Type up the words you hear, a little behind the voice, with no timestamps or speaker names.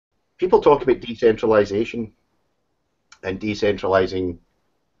people talk about decentralization and decentralizing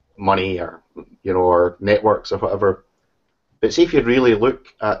money or or networks or whatever. But see if you really look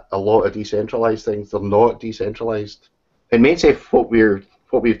at a lot of decentralized things, they're not decentralized. In MainSafe, what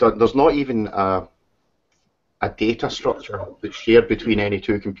we've done, there's not even a data structure that's shared between any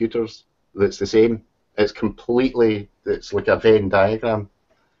two computers that's the same. It's like a Venn diagram.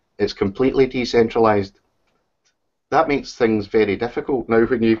 It's completely decentralized. That makes things very difficult. Now,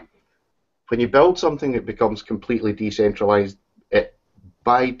 when you build something that becomes completely decentralized, it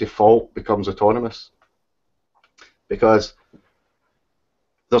by default becomes autonomous because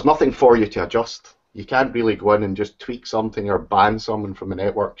there's nothing for you to adjust. You can't really go in and just tweak something or ban someone from the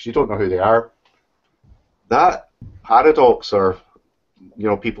network because you don't know who they are. That paradox, or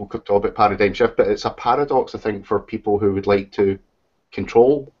people could talk about paradigm shift, but it's a paradox, I think, for people who would like to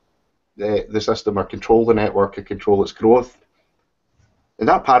control the system or control the network or control its growth. And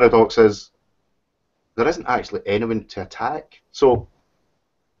that paradox is there isn't actually anyone to attack. So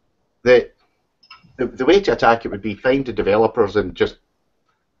the way to attack it would be find the developers and just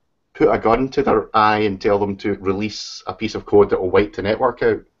put a gun to their eye and tell them to release a piece of code that will wipe the network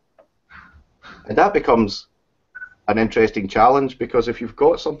out. And that becomes an interesting challenge because if you've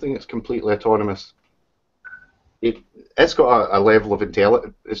got something that's completely autonomous, it's got a level of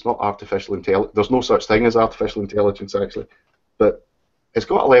intelligence. It's not artificial intelligence. There's no such thing as artificial intelligence, actually. But it's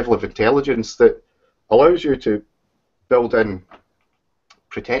got a level of intelligence that allows you to build in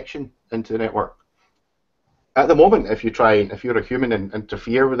protection into the network. At the moment, if you're a human and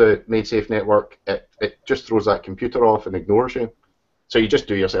interfere with the MaidSafe network, it just throws that computer off and ignores you. So you just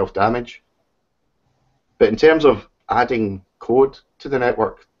do yourself damage. But in terms of adding code to the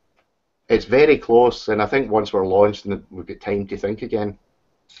network, it's very close, and I think once we're launched and we've got time to think again,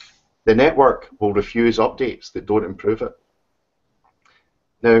 the network will refuse updates that don't improve it.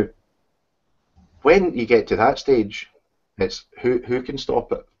 Now, when you get to that stage, it's who can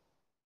stop it?